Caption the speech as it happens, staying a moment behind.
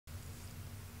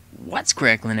What's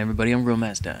cracklin', everybody? I'm Real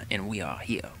Master, and we are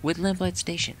here with Lamplight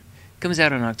Station. Comes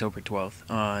out on October 12th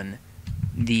on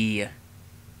the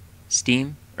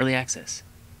Steam Early Access.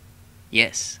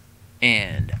 Yes,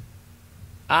 and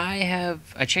I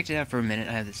checked it out for a minute.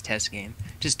 I have this test game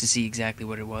just to see exactly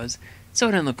what it was, so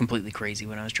it didn't look completely crazy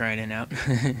when I was trying it out.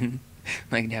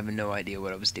 Like having no idea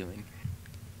what I was doing.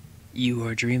 You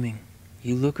are dreaming.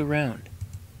 You look around.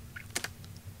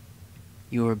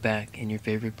 You are back in your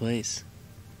favorite place,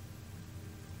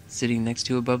 sitting next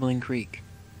to a bubbling creek,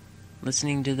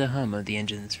 listening to the hum of the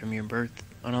engines from your berth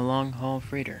on a long-haul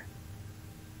freighter.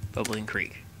 Bubbling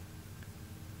creek.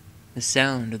 The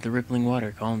sound of the rippling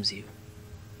water calms you.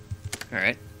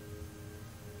 Alright.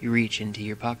 You reach into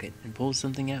your pocket and pull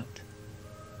something out.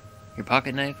 Your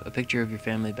pocket knife, a picture of your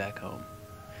family back home.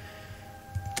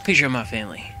 Picture of my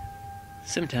family.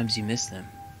 Sometimes you miss them.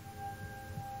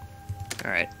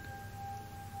 Alright.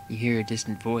 You hear a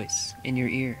distant voice in your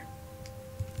ear.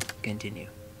 Continue.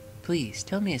 Please,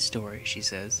 tell me a story, she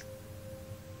says.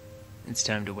 It's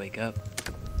time to wake up.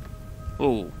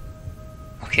 Oh.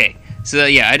 Okay. So,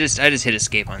 yeah, I just hit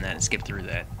escape on that and skipped through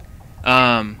that.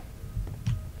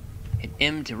 Hit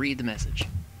M to read the message.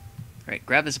 Alright,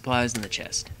 grab the supplies in the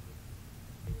chest.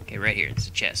 Okay, right here. It's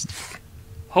a chest.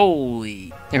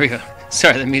 Holy. There we go.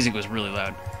 Sorry, the music was really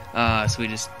loud. So we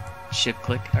just shift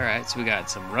click. Alright, so we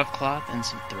got some rough cloth and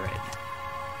some thread.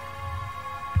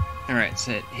 Alright,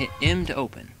 so hit M to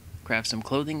open. Craft some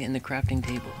clothing in the crafting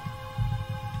table.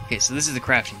 Okay, so this is the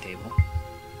crafting table.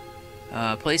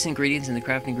 Place ingredients in the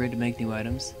crafting grid to make new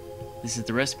items. This is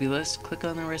the recipe list. Click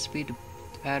on the recipe to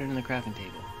pattern the crafting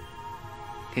table.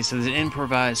 Okay, so there's an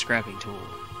improvised scrapping tool.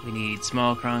 We need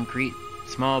small concrete,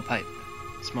 small pipe.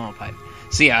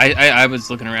 So yeah, I was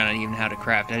looking around at even how to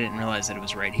craft. I didn't realize that it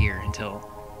was right here until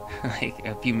like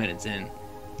a few minutes in.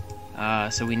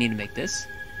 So we need to make this.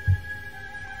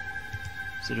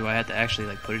 So do I have to actually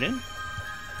like put it in?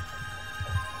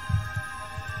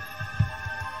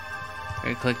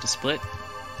 Right click to split.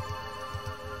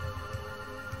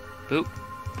 Boop,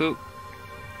 boop.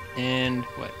 And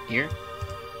what, here?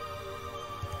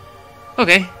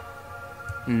 Okay.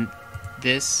 And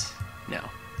this, no.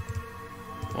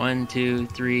 1, 2,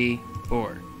 3,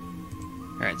 4.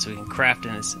 Alright, so we can craft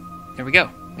in this. There we go.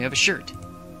 We have a shirt.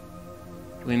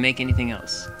 Can we make anything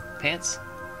else? Pants?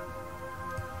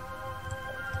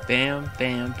 Bam,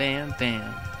 bam, bam,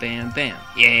 bam, bam, bam.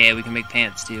 Yeah, we can make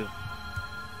pants too.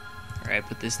 Alright,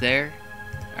 put this there.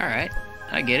 Alright,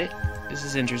 I get it. This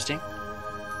is interesting.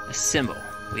 A symbol.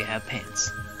 We have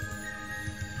pants.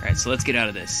 Alright, so let's get out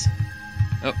of this.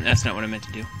 Oh, that's not what I meant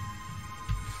to do.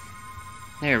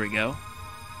 There we go.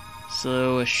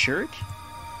 So, a shirt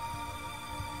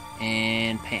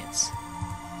and pants.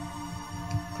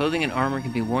 Clothing and armor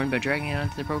can be worn by dragging it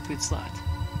onto the appropriate slot.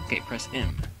 Okay, press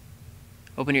M.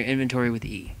 Open your inventory with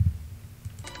E.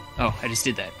 Oh, I just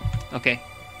did that. Okay.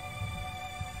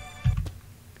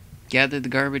 Gather the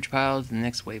garbage pile to the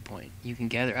next waypoint. You can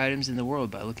gather items in the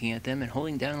world by looking at them and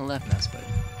holding down the left mouse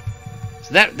button.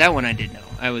 So that one I did know.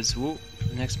 I was, whoa,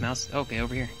 the next mouse, okay,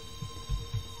 over here.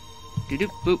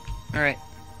 Doo-doop, boop. Alright.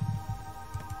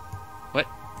 What?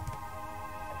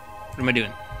 What am I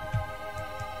doing?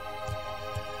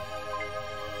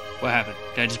 What happened?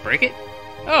 Did I just break it?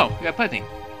 Oh, we got piping.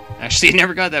 Actually, I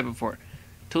never got that before.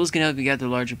 Tools can help you gather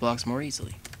larger blocks more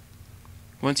easily.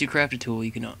 Once you craft a tool,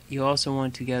 you also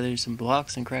want to gather some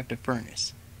blocks and craft a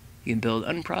furnace. You can build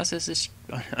unprocessed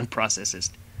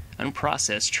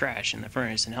trash in the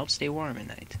furnace and help stay warm at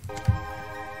night.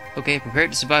 Okay, prepare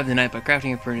to survive the night by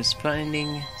crafting a furnace,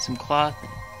 finding some cloth,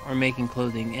 or making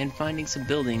clothing, and finding some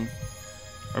building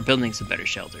some better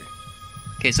shelter.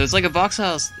 Okay, so it's like a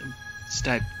Voxel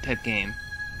type game.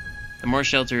 The more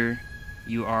shelter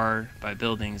you are by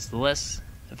buildings, the less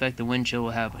effect the wind chill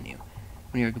will have on you.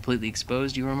 When you are completely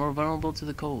exposed, you are more vulnerable to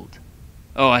the cold.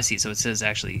 Oh, I see. So it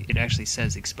actually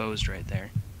says exposed right there.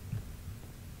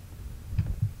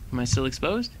 Am I still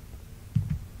exposed?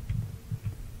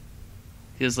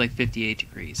 Feels like 58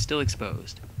 degrees. Still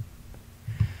exposed.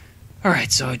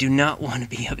 Alright, so I do not want to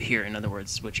be up here, in other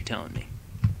words, is what you're telling me.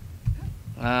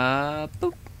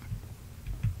 Boop.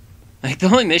 Like, the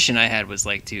only mission I had was,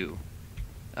 like, to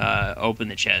open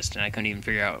the chest, and I couldn't even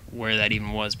figure out where that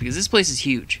even was, because this place is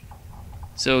huge.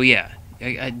 So, yeah,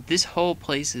 this whole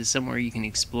place is somewhere you can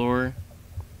explore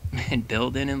and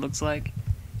build in, it looks like.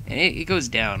 And it goes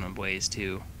down on ways,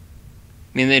 too.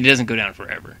 I mean, it doesn't go down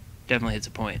forever. Definitely hits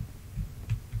a point.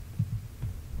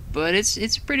 But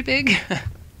it's pretty big.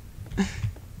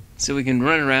 So we can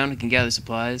run around, we can gather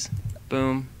supplies.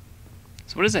 Boom.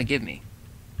 So what does that give me?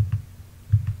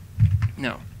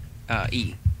 No.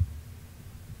 E.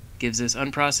 gives us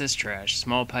unprocessed trash,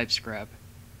 small pipe scrap.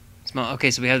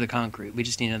 Okay, so we have the concrete. We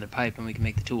just need another pipe and we can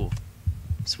make the tool.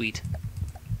 Sweet.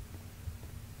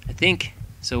 I think.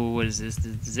 So what is this?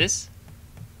 Is this?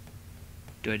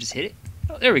 Do I just hit it?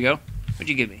 Oh, there we go. What'd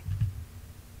you give me?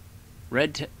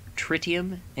 Red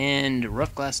tritium and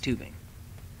rough glass tubing.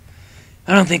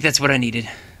 I don't think that's what I needed.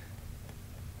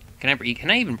 Can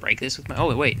I even break this with my...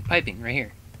 Oh, wait. Piping right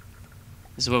here.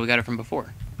 This is what we got it from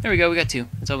before. There we go. We got 2.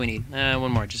 That's all we need.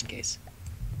 One more just in case.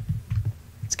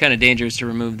 It's kind of dangerous to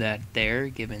remove that there,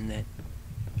 given that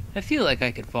I feel like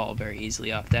I could fall very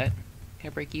easily off that. Can I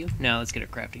break you? No, let's get a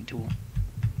crafting tool.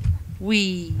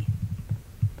 Whee!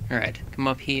 Alright, come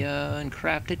up here and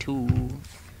craft a tool.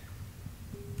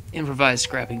 Improvised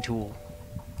scrapping tool.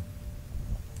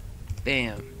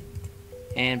 Bam.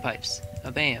 And pipes.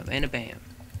 A bam and a bam.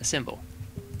 A symbol.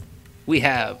 We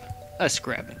have a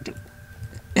scrapping tool.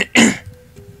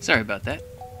 Sorry about that.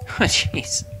 Oh,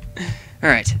 jeez.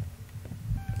 Alright.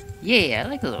 Yeah, I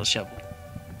like a little shovel.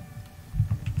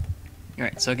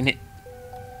 Alright, so I can hit...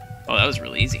 Oh, that was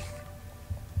really easy.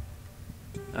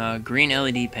 Green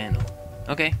LED panel.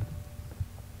 Okay.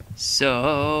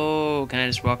 So, can I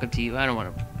just walk up to you? I don't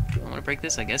want to break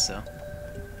this? I guess so.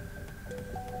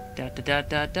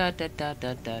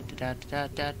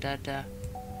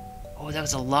 Oh, that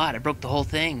was a lot. I broke the whole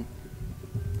thing.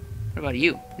 What about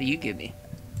you? What do you give me?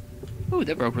 Ooh,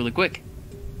 that broke really quick.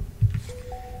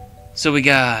 So we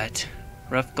got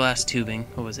rough glass tubing.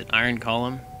 What was it? Iron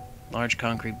column. Large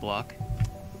concrete block.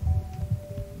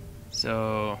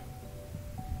 So,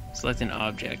 select an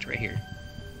object right here.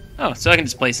 Oh, so I can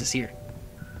just place this here.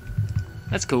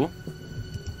 That's cool.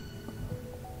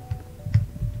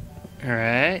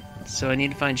 Alright, so I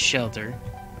need to find shelter.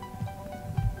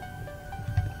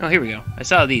 Oh, here we go. I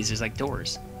saw these. There's like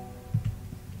doors.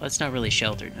 Well, that's not really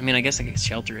sheltered. I mean, I guess I could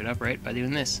shelter it up, right? By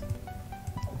doing this.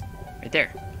 Right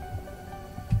there.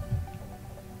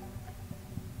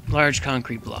 Large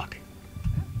concrete block.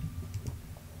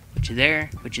 Put you there,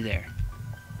 put you there.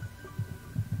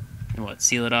 And what,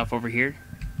 seal it off over here?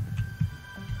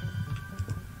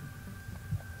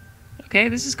 Okay,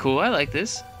 this is cool. I like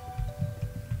this.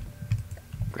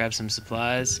 Grab some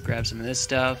supplies, grab some of this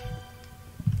stuff.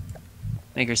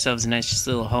 Make ourselves a nice just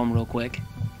little home real quick.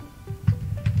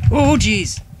 Oh,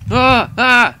 jeez! Ah!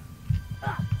 Ah!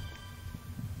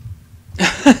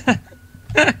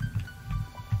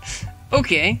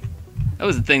 Okay. That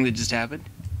was the thing that just happened.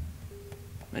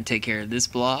 I'm gonna take care of this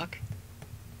block.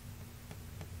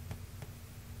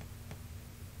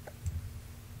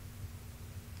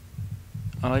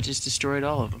 Oh, I just destroyed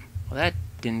all of them. Well, that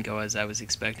didn't go as I was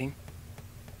expecting.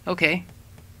 Okay.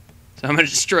 So I'm gonna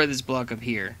destroy this block up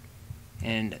here.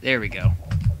 And there we go.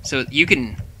 So you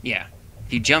can, yeah.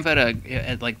 If you jump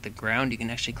at like the ground, you can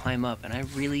actually climb up. And I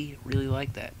really, really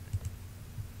like that.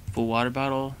 Full water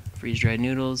bottle, freeze-dried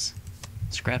noodles,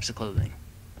 scraps of clothing.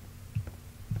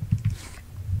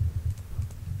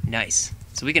 Nice.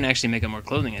 So we can actually make up more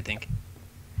clothing, I think.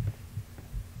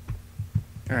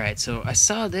 Alright, so I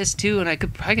saw this too, and I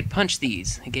could punch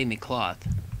these. It gave me cloth.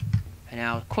 And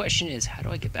now the question is, how do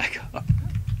I get back up?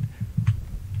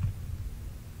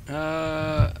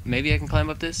 Maybe I can climb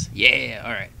up this? Yeah,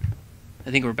 alright.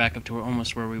 I think we're back up to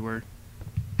almost where we were.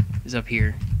 Is up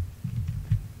here.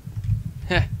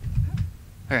 Heh.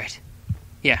 Alright.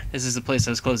 Yeah, this is the place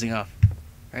I was closing off.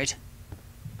 Right?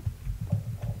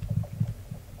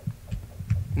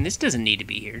 And this doesn't need to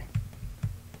be here.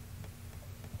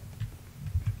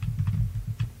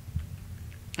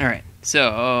 Alright,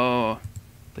 so...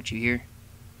 put you here.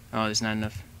 Oh, there's not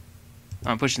enough.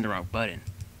 Oh, I'm pushing the wrong button.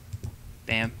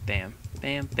 Bam, bam,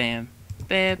 bam, bam,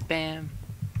 bam, bam.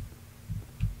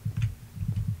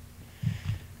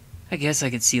 I guess I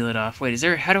could seal it off. Wait, is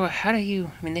there... How do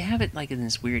you... I mean, they have it like in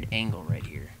this weird angle right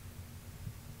here.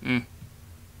 I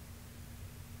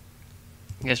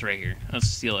guess right here. Let's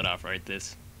seal it off right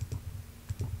this.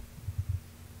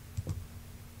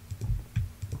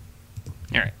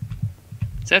 Alright.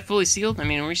 Is that fully sealed? I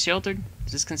mean, are we sheltered?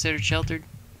 Is this considered sheltered?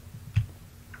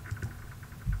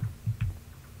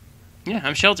 Yeah,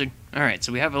 I'm sheltered. Alright,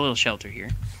 so we have a little shelter here.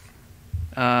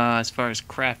 As far as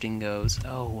crafting goes...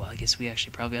 Oh, well, I guess we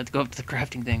actually probably have to go up to the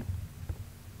crafting thing.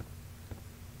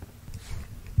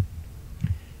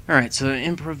 Alright, so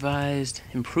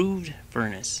improved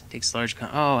furnace. Takes large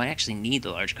oh, I actually need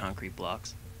the large concrete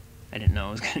blocks. I didn't know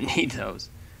I was going to need those.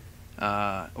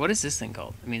 What is this thing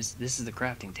called? I mean, this is the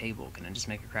crafting table. Can I just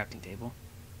make a crafting table?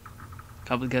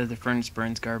 Couple together the furnace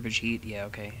burns garbage heat. Yeah,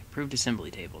 okay. Improved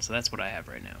assembly table. So that's what I have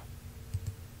right now.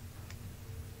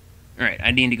 Alright,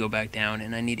 I need to go back down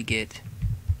and I need to get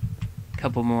a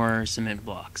couple more cement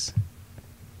blocks.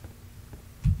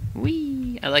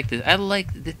 Whee! I like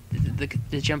the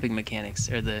the jumping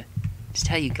mechanics, or the just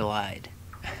how you glide.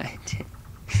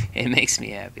 It makes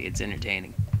me happy. It's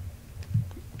entertaining.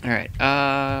 All right.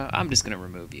 I'm just gonna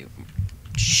remove you.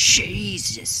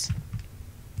 Jesus.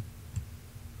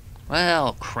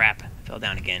 Well, crap. I fell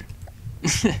down again.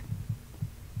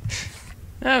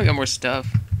 Oh, we got more stuff.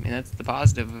 I mean, that's the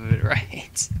positive of it,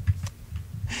 right?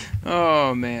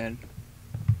 Oh, man.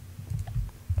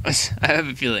 I have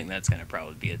a feeling that's going to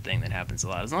probably be a thing that happens a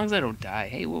lot. As long as I don't die.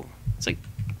 Hey, whoa. It's like,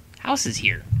 house is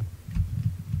here.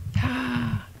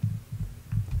 Ah.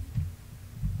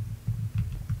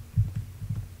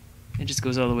 It just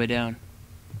goes all the way down.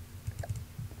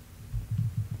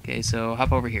 Okay, so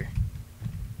hop over here.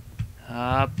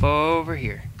 Hop over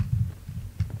here.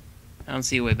 I don't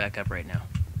see a way back up right now.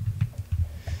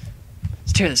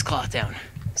 Let's tear this cloth down.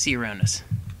 See around us.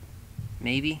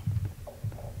 Maybe?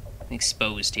 I'm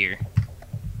exposed here.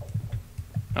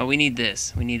 Oh, we need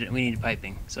this. We need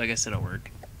piping. So I guess that'll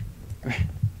work.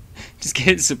 Just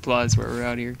getting supplies while we're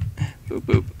out here. Boop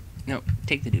boop. No,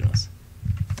 take the doodles.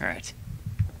 Alright.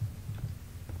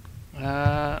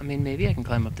 I mean, maybe I can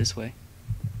climb up this way.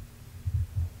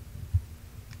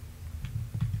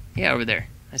 Yeah, over there.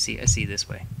 I see this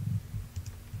way.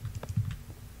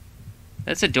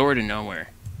 That's a door to nowhere.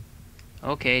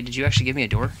 Okay, did you actually give me a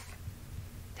door?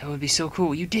 That would be so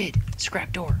cool. You did!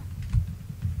 Scrap door.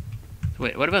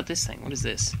 Wait, what about this thing? What is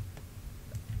this?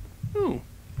 Ooh,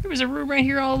 there was a room right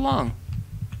here all along.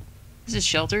 Is this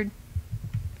sheltered?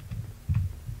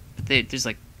 But there's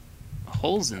like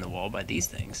holes in the wall by these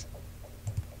things.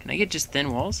 Can I get just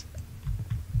thin walls?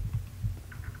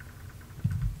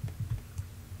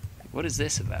 What is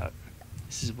this about?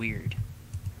 This is weird.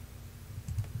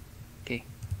 Okay.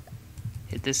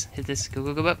 Hit this, go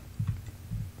up.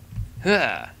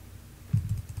 Huh.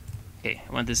 Okay,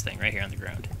 I want this thing right here on the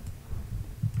ground.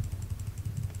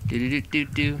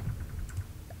 Do.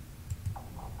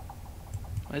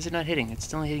 Why is it not hitting?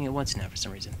 It's only hitting it once now for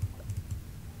some reason.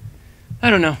 I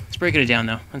don't know. It's breaking it down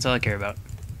though. That's all I care about.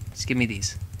 Just give me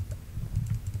these.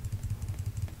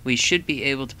 We should be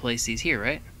able to place these here,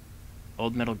 right?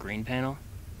 Old metal green panel.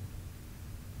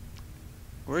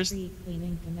 Where's... Street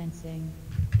cleaning commencing.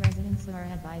 Residents are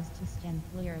advised to stand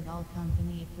clear of all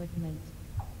company equipment.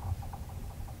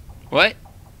 What?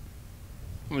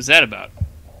 What was that about?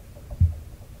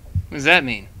 What does that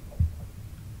mean?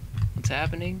 What's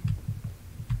happening?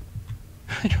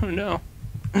 I don't know.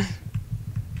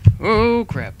 Oh,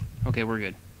 crap. Okay, we're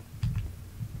good.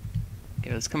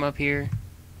 Okay, let's come up here.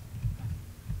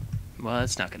 Well,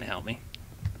 that's not going to help me.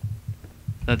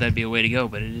 Thought that'd be a way to go,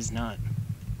 but it is not.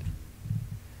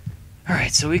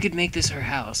 Alright, so we could make this our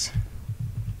house.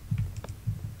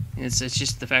 It's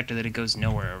just the factor that it goes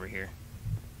nowhere over here.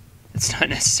 It's not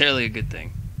necessarily a good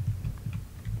thing.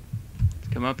 Let's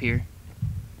come up here.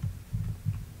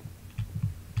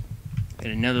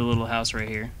 Got another little house right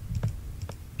here.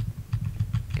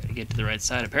 Gotta get to the right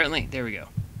side, apparently. There we go.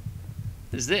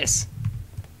 What is this?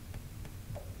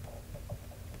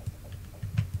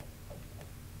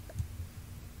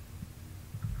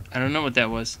 I don't know what that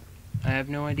was. I have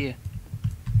no idea.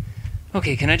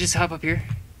 Okay, can I just hop up here?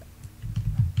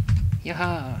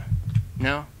 Yaha!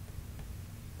 No?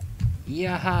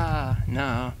 Yaha!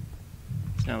 No.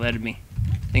 It's not letting me.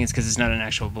 I think it's because it's not an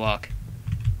actual block.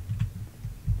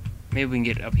 Maybe we can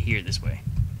get up here this way.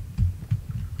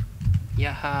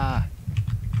 Yaha!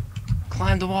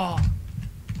 Climb the wall!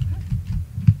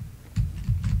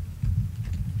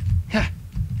 Ha!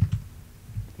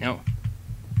 No.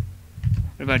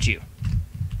 What about you?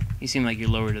 You seem like you're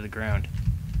lower to the ground.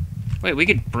 Wait, we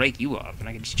could break you off, and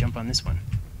I could just jump on this one.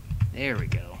 There we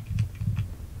go.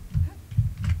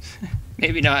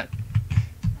 Maybe not.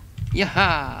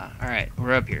 Yaha! Alright,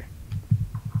 we're up here.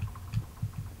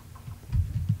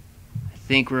 I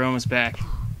think we're almost back.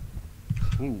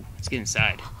 Ooh, let's get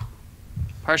inside.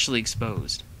 Partially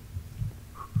exposed.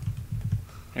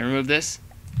 Can I remove this?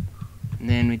 And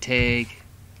then we take...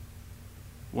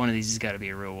 One of these has got to be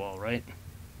a real wall, right?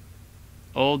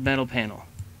 Old metal panel.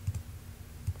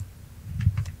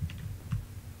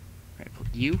 Alright,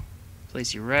 you.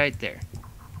 Place you right there.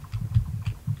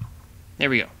 There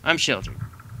we go. I'm sheltered.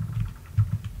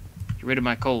 Get rid of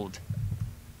my cold.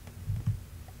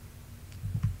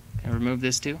 Can I remove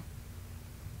this too?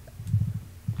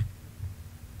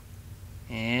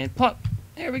 And plop.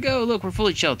 There we go. Look, we're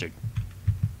fully sheltered.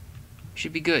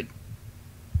 Should be good.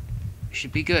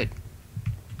 Should be good.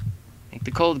 Make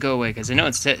the cold go away, because I know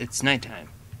it's nighttime.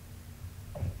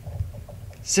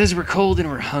 It says we're cold and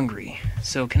we're hungry.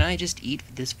 So can I just eat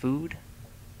this food?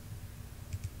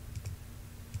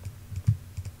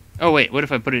 Oh wait, what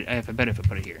if I put it? I bet if I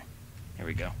put it here. There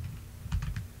we go.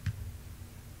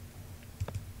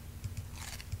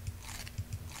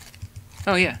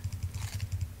 Oh yeah.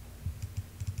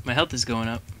 My health is going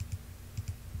up.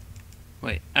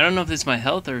 Wait, I don't know if it's my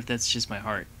health or if that's just my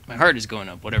heart. My heart is going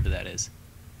up, whatever that is.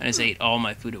 I just ate all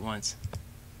my food at once.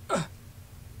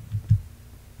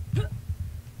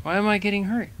 Why am I getting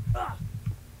hurt?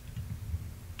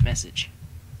 Message.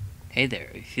 Hey there,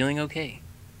 are you feeling okay?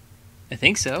 I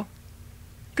think so.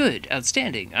 Good,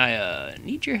 outstanding. I,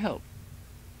 need your help.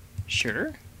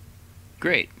 Sure?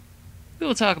 Great. We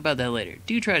will talk about that later.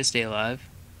 Do try to stay alive.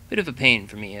 Bit of a pain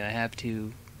for me. I have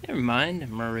to... Never mind.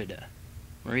 Meridia.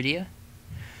 Meridia?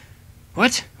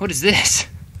 What? What is this?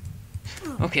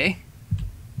 Okay.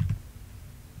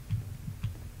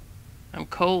 I'm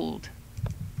cold.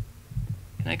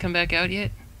 Can I come back out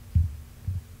yet?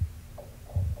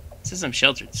 It says I'm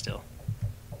sheltered still.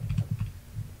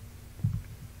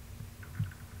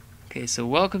 Okay, so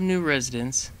welcome new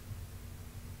residents.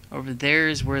 Over there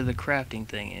is where the crafting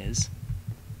thing is.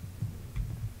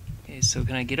 Okay, so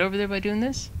can I get over there by doing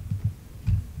this?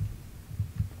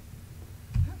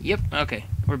 Yep, okay,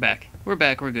 we're back. We're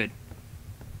back, we're good.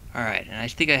 Alright, and I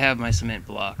think I have my cement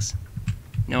blocks.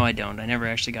 No, I don't. I never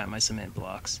actually got my cement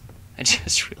blocks. I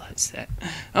just realized that.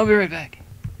 I'll be right back.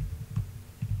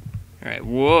 Alright,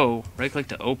 whoa. Right click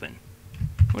to open.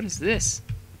 What is this?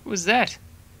 What was that?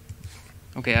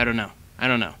 Okay, I don't know. I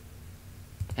don't know.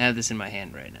 I have this in my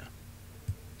hand right now.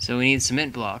 So we need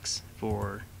cement blocks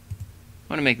for...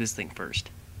 I want to make this thing first.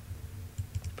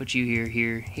 Put you here,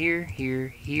 here, here, here,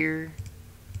 here.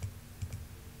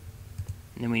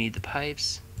 And then we need the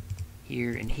pipes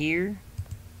here and here.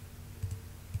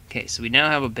 Okay, so we now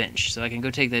have a bench, so I can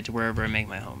go take that to wherever I make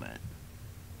my home at.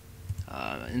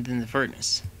 And then the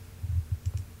furnace.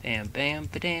 Bam, bam,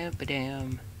 ba-dam,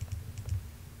 ba-dam.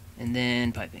 And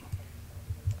then piping.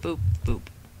 Boop, boop.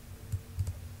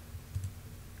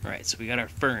 Alright, so we got our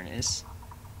furnace. Is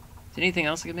there anything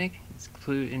else I can make? Let's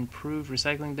include improved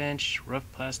recycling bench, rough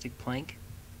plastic plank.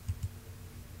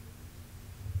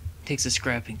 Takes a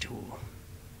scrapping tool.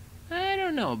 I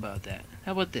don't know about that.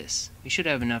 How about this? We should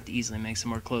have enough to easily make some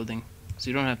more clothing.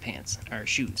 So we don't have pants, or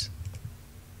shoes.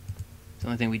 The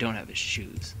only thing we don't have is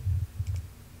shoes.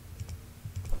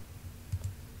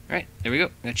 Alright, there we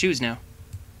go. We got shoes now.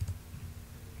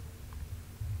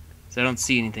 So I don't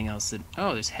see anything else that...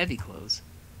 Oh, there's heavy clothes.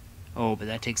 Oh, but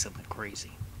that takes something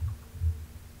crazy.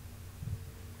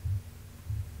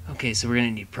 Okay, so we're going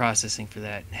to need processing for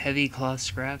that. Heavy cloth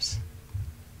scraps.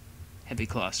 Heavy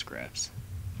cloth scraps.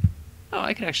 Oh,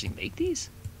 I could actually make these?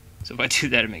 So if I do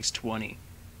that, it makes 20.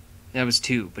 That was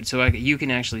 2, but so you can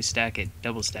actually stack it,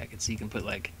 double stack it, so you can put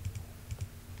like...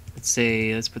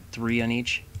 let's put 3 on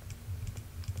each.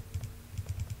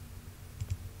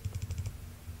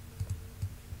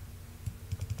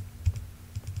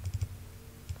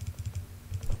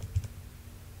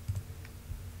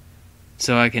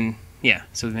 So I can, yeah,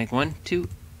 so we make 1, 2.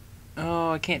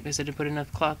 Oh, I can't because I didn't put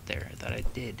enough cloth there. I thought I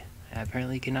did. I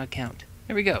apparently cannot count.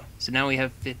 There we go. So now we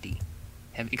have 50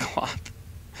 heavy cloth.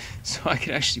 So I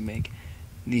could actually make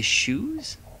these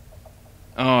shoes?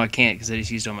 Oh, I can't because I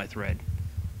just used all my thread.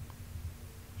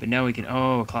 But now we can,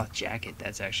 oh, a cloth jacket.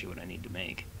 That's actually what I need to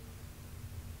make.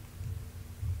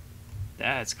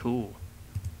 That's cool.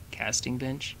 Casting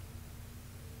bench.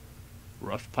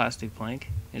 Rough plastic plank.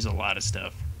 There's a lot of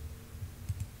stuff.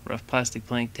 Rough plastic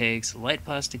plank takes light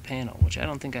plastic panel, which I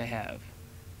don't think I have.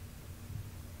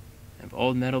 I have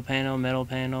old metal panel, metal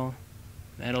panel,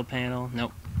 metal panel.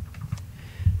 Nope.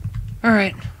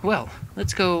 Alright, well,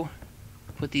 let's go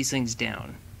put these things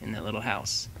down in that little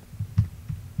house.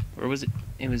 Or was it?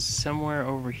 It was somewhere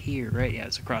over here, right? Yeah,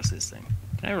 it's across this thing.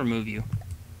 Can I remove you?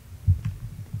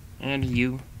 And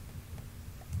you.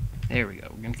 There we go.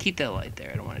 We're going to keep that light there.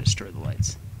 I don't want to destroy the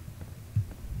lights.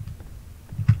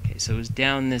 Okay, so it was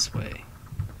down this way.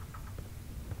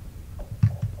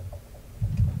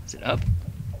 Is it up?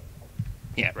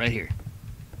 Yeah, right here.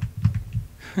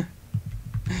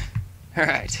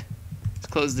 Alright. Let's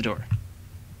close the door.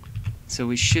 So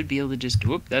we should be able to just...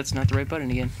 Whoop, that's not the right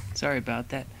button again. Sorry about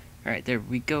that. Alright, there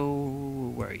we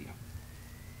go. Where are you?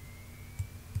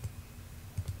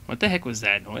 What the heck was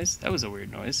that noise? That was a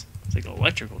weird noise. It's like an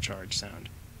electrical charge sound.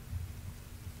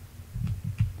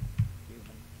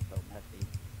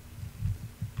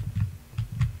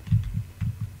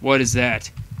 What is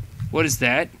that? What is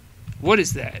that? What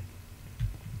is that?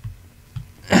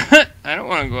 I don't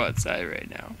want to go outside right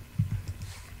now.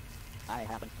 I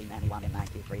haven't seen anyone in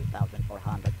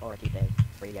 93,440 days,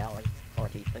 3 hours,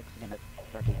 46 minutes,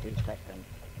 32 seconds.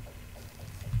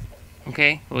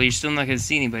 Okay, well you're still not going to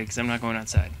see anybody because I'm not going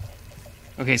outside.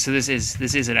 Okay, so this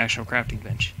is an actual crafting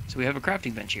bench. So we have a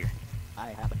crafting bench here. I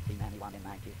haven't seen anyone in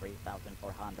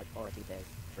 93,440 days,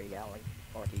 3 hours,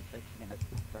 46 minutes,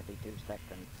 32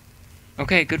 seconds.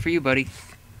 Okay, good for you, buddy.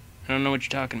 I don't know what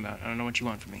you're talking about. I don't know what you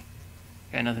want from me.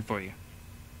 Got nothing for you.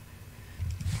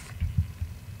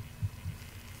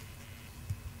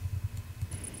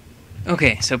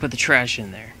 Okay, so put the trash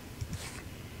in there.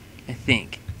 I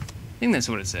think that's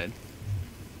what it said.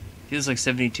 Feels like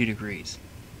 72 degrees.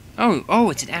 Oh,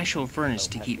 it's an actual furnace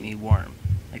to keep me warm.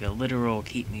 Like a literal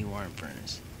keep me warm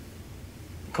furnace.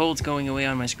 The cold's going away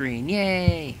on my screen.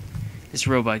 Yay! This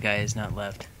robot guy is not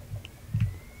left.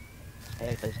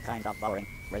 This is kind of boring.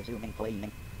 Resuming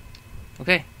cleaning.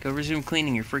 Okay, go resume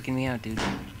cleaning. You're freaking me out, dude.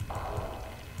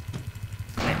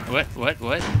 Hey, what?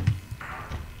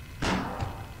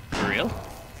 For real?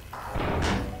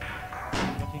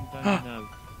 Nothing done now.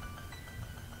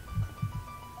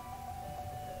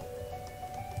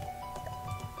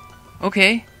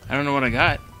 Okay, I don't know what I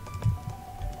got.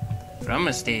 But I'm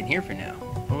gonna stay in here for now.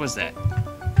 What was that?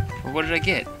 Or what did I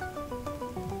get?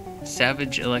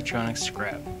 Savage electronics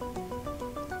scrap.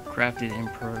 Crafted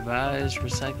improvised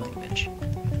recycling bench.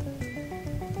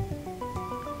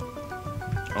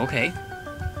 Okay.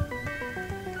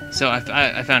 So I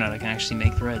found out I can actually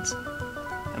make threads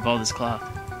of all this cloth.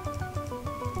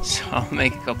 So I'll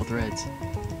make a couple threads.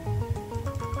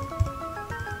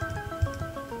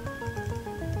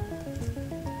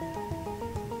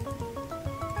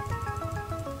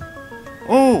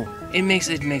 Oh! It makes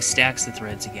stacks of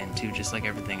threads again too, just like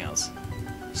everything else.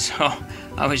 So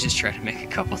I was just trying to make a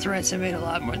couple threads. I made a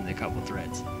lot more than a couple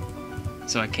threads.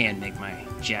 So I can make my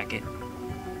jacket.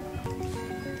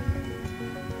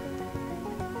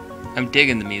 I'm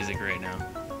digging the music right now.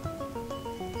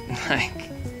 Like,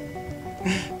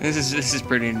 this is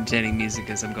pretty entertaining music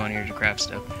as I'm going here to craft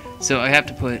stuff. So I have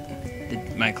to put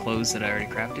my clothes that I already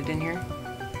crafted in here.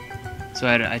 So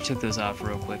I took those off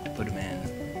real quick to put them in.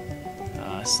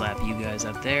 Slap you guys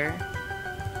up there.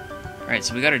 Alright,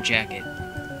 so we got our jacket.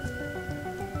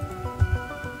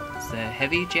 It's the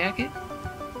heavy jacket?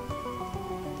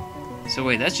 So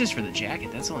wait, that's just for the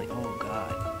jacket. That's only... Oh,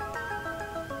 God.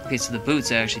 Okay, so the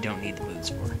boots I actually don't need the boots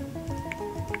for.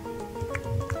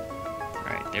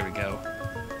 Alright, there we go.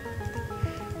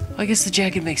 Well, I guess the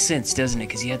jacket makes sense, doesn't it?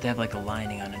 Because you have to have, like, a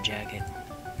lining on a jacket.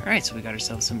 Alright, so we got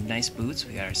ourselves some nice boots.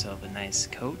 We got ourselves a nice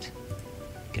coat.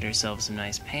 Get ourselves some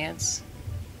nice pants.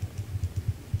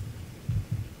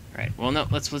 Alright, well, no,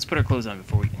 let's put our clothes on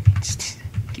before we... Just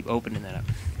keep opening that up.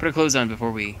 Put our clothes on before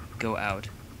we go out.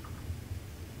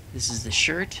 This is the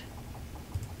shirt.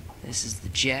 This is the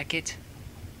jacket.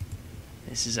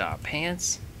 This is our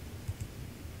pants.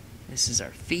 This is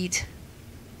our feet.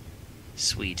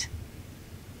 Sweet.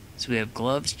 So we have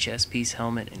gloves, chest piece,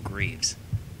 helmet, and greaves.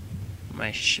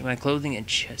 My clothing and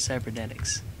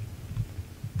cybernetics.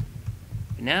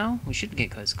 But now, we shouldn't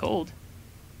get cold.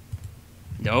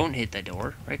 Don't hit the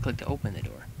door. Right-click to open the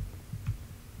door.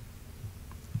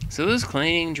 So those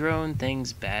cleaning drone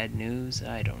things bad news?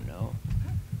 I don't know.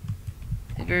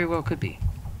 It very well could be.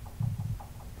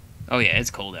 Oh yeah,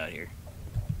 it's cold out here.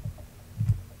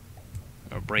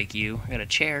 I'll break you. I got a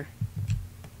chair.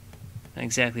 Not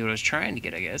exactly what I was trying to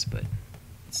get, I guess, but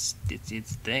it's a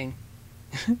thing.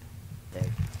 3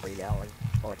 hours,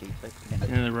 46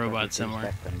 minutes. Another robot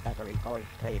somewhere. Battery powered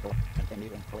table.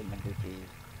 Continuing cleaning duties.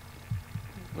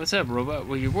 What's up, robot?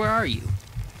 Well, where are you?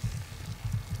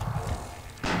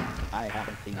 I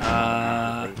haven't seen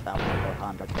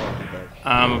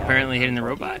I'm apparently hitting the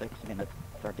robot. 46 minutes,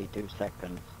 32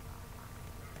 seconds.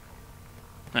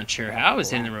 Not sure how I was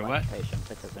hitting the robot.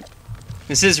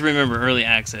 This is, remember, early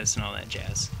access and all that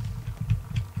jazz.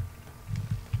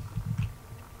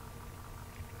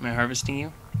 Am I harvesting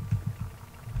you?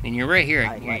 I mean, you're right here.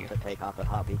 I can hear you. I'd like to take up a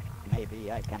hobby.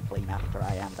 Maybe I can clean after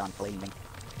I am done cleaning.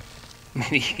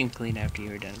 Maybe you can clean after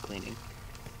you're done cleaning.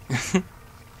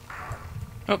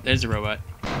 Oh, there's a robot.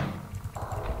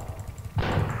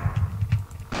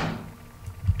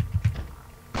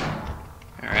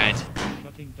 Alright.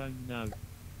 Nothing done now.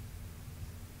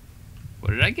 What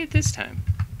did I get this time?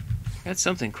 Got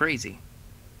something crazy.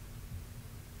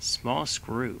 Small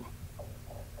screw.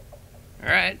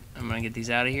 Alright, I'm gonna get these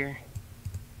out of here.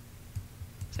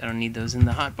 So I don't need those in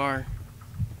the hot bar.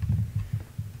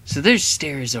 So there's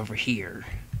stairs over here.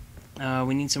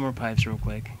 We need some more pipes real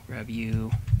quick. Grab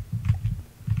you.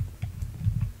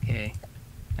 Okay.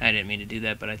 I didn't mean to do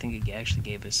that, but I think it actually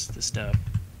gave us the stuff.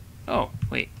 Oh,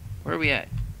 wait. Where are we at?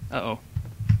 Uh-oh.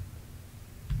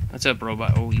 What's up,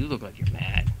 robot? Oh, you look like you're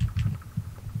mad.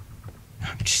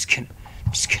 I'm just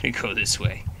gonna go this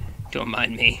way. Don't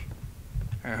mind me.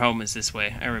 Our home is this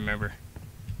way. I remember.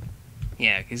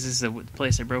 Yeah, because this is the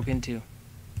place I broke into.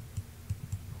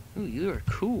 Ooh, you are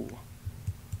cool.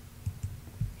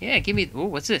 Yeah, give me... Ooh,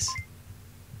 what's this?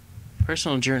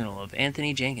 Personal Journal of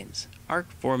Anthony Jenkins,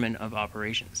 ARC Foreman of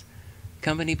Operations.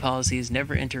 Company policies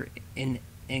never enter in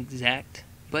exact,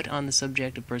 but on the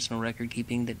subject of personal record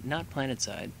keeping that not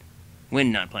planetside.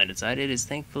 When not planetside, it is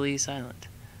thankfully silent.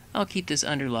 I'll keep this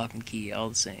under lock and key all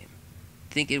the same.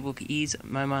 Think it will ease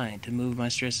my mind to move my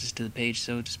stresses to the page,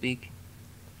 so to speak.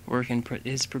 Work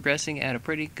is progressing at a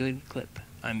pretty good clip.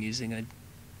 I'm used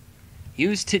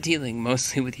to dealing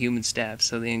mostly with human staff,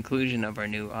 so the inclusion of our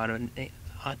new I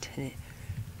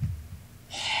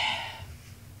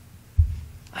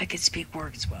could speak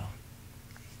words well.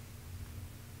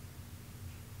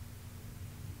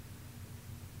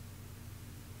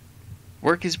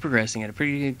 Work is progressing at a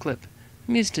pretty good clip.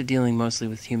 I'm used to dealing mostly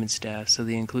with human staff, so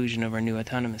the inclusion of our new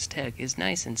autonomous tech is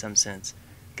nice in some sense,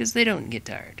 because they don't get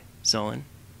tired, sullen,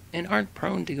 and aren't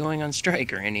prone to going on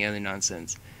strike or any other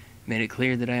nonsense. Made it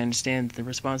clear that I understand that the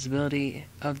responsibility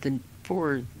of the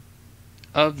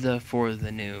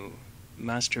new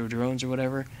Mastro drones or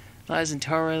whatever lies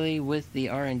entirely with the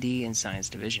R&D and Science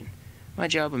Division. My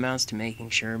job amounts to making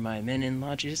sure my men in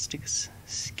logistics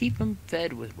keep them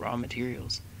fed with raw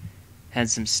materials. Had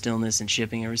some stillness in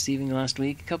shipping and receiving last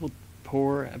week. A couple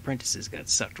poor apprentices got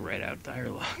sucked right out the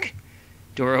airlock.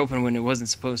 Door opened when it wasn't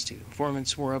supposed to. Foreman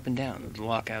swore up and down that the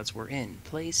lockouts were in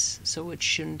place, so it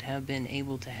shouldn't have been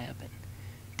able to happen.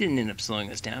 Didn't end up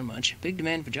slowing us down much. Big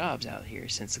demand for jobs out here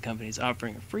since the company's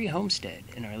offering a free homestead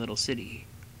in our little city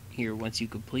here once you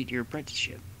complete your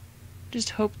apprenticeship. Just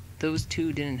hope those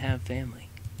two didn't have family.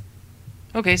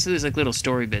 Okay, so there's like little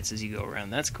story bits as you go around.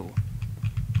 That's cool.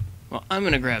 Well, I'm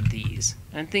going to grab these.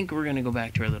 I think we're going to go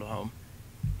back to our little home.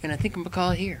 And I think I'm going to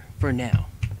call it here for now.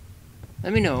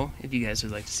 Let me know if you guys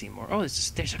would like to see more. Oh,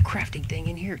 there's a crafting thing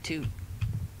in here, too.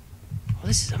 Oh,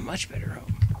 this is a much better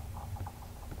home.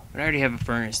 But I already have a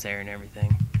furnace there and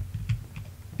everything.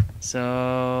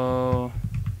 So...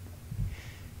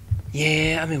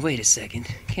 yeah, I mean, wait a second.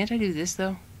 Can't I do this,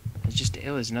 though? Oh,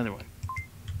 there's another one.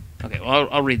 Okay, well,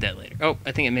 I'll read that later. Oh,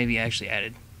 I think it may be actually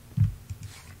added.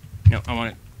 No, I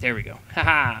want it. There we go.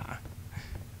 Haha!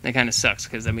 That kind of sucks,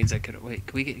 because that means I could... Wait,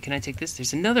 can I take this?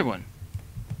 There's another one!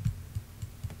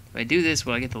 If I do this,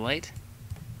 will I get the light?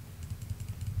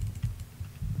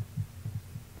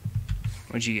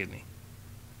 What'd you give me?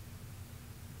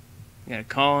 You gotta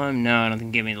call him? No, I don't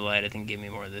think give me the light. I think give me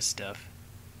more of this stuff.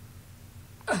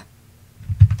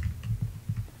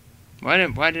 Why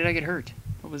did I get hurt?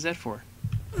 What was that for?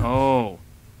 Oh.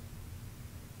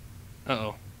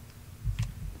 Uh-oh.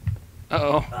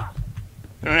 Uh-oh.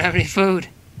 I don't have any food.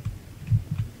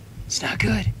 It's not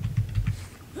good.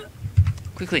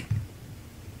 Quickly.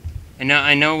 And now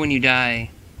I know when you die,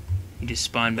 you just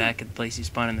spawn back at the place you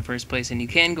spawned in the first place, and you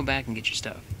can go back and get your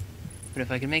stuff. But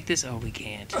if I can make this... oh, we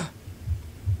can't.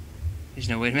 There's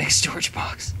no way to make a storage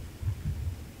box.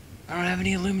 I don't have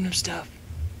any aluminum stuff.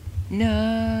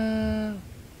 No.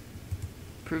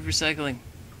 Improved recycling.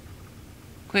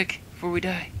 Quick, before we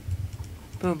die.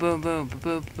 Boom, boom, boom,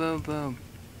 boom, boom, boom.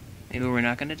 Maybe we're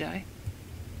not gonna die.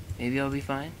 Maybe I'll be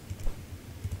fine.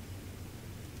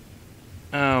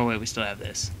 Oh, wait, we still have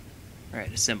this.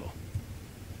 Alright, assemble.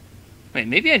 Wait,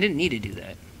 maybe I didn't need to do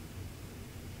that.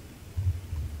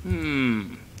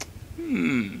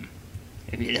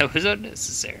 Maybe that was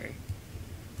unnecessary.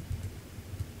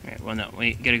 Alright, well, no,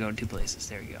 we gotta go in two places.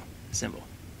 There you go. Assemble.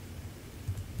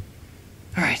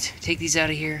 Alright, take these out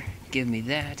of here. Give me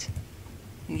that.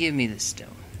 And give me this stone.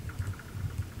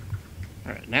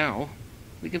 Alright, now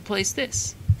we can place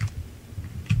this.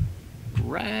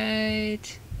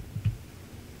 Right...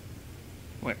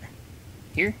 where?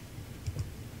 Here?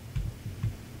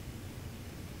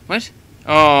 What?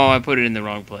 Oh, I put it in the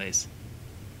wrong place.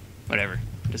 Whatever.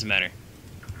 Doesn't matter.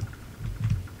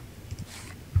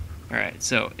 Alright,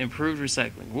 so, improved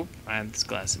recycling. Whoop, I have this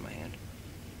glass in my hand.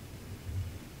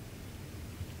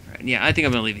 Alright, yeah, I think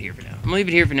I'm going to leave it here for now. I'm going to leave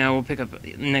it here for now. We'll pick up...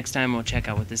 next time we'll check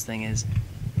out what this thing is.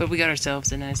 But we got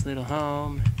ourselves a nice little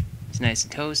home. It's nice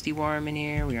and toasty warm in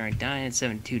here. We aren't dying at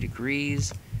 72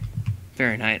 degrees.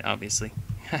 Fahrenheit, obviously.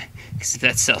 Because if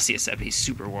that's Celsius, that'd be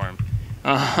super warm.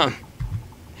 But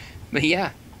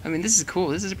yeah, I mean, this is cool.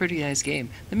 This is a pretty nice game.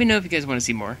 Let me know if you guys want to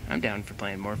see more. I'm down for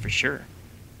playing more for sure.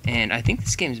 And I think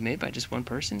this game is made by just one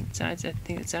person. I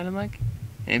think it sounded like.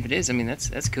 And if it is, I mean,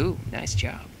 that's cool. Nice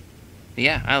job. But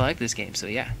yeah, I like this game. So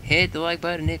yeah, hit the like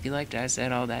button if you liked it. I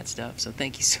said all that stuff. So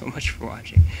thank you so much for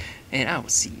watching. And I will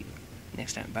see you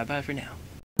next time. Bye-bye for now.